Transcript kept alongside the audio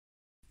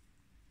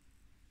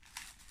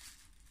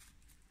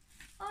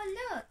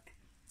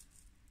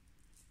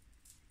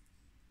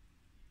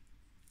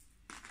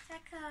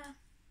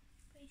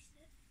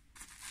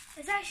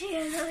actually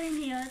a lot in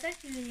here. It's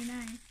actually really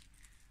nice.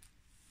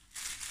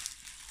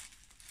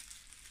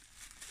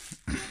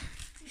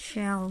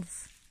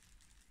 Shells.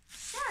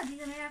 Shell.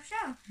 These are made of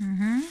shell.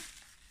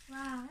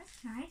 Wow,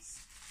 that's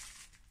nice.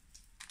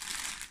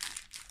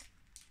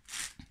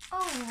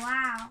 Oh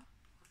wow.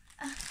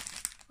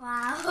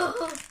 Wow.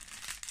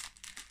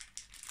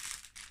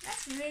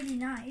 That's really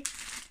nice.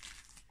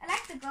 I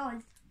like the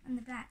gold on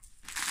the back.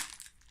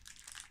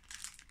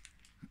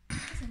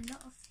 There's a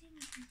lot of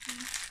things in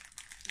here.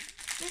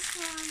 This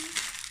one,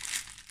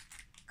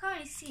 can't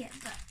really see it,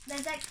 but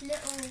there's like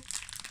little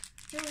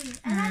jewelry.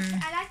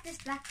 I like this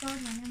black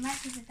gold one. It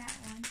matches with that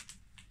one.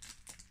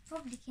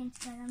 Probably came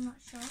together, I'm not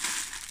sure.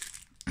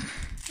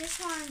 This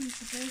one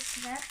is a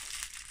bracelet.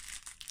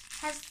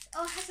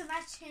 Has a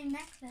matching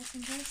necklace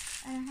and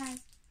bracelet, and it has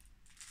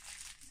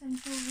some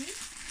jewelry.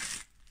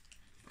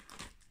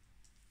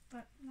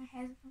 But my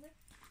hair's covered.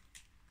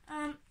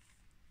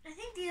 I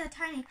think these are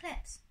tiny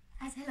clips.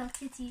 Has Hello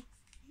Kitty.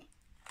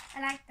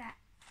 I like that.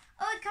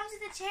 Oh, it comes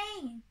with a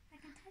chain. I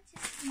can touch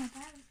it with my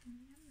bag or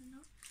something. I don't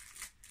know.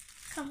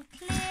 Some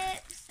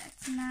clips.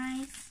 That's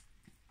nice.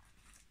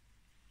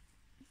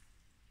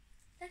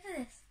 Look at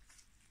this.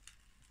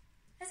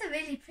 That's a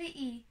really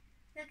pretty.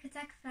 Look, it's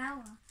like a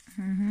flower.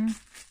 I'm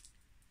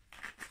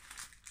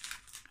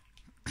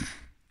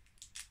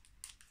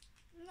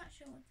not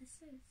sure what this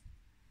is.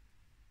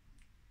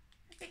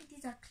 I think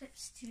these are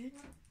clips too,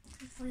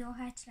 for your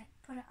hair to like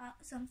put it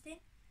up or something.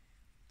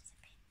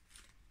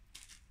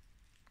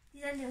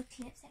 These are little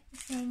clips, like the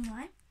same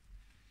one.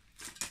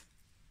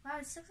 Wow,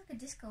 this looks like a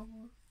disco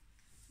ball.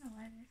 I don't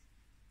wear this.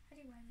 How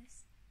do you wear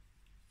this?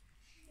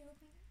 You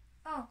open it?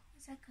 Oh,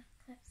 it's like a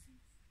clip thing.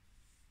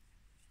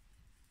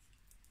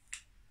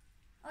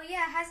 Oh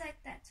yeah, it has like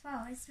that as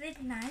well. It's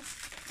really nice.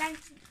 Thank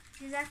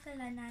you.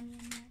 Jazakallah, Nani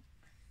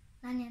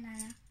and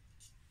Nana.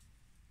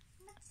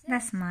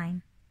 That's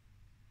mine.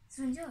 This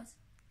one's yours?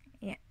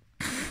 Yeah.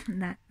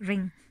 That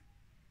ring.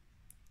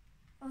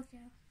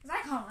 Okay. Because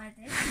I can't wear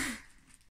this.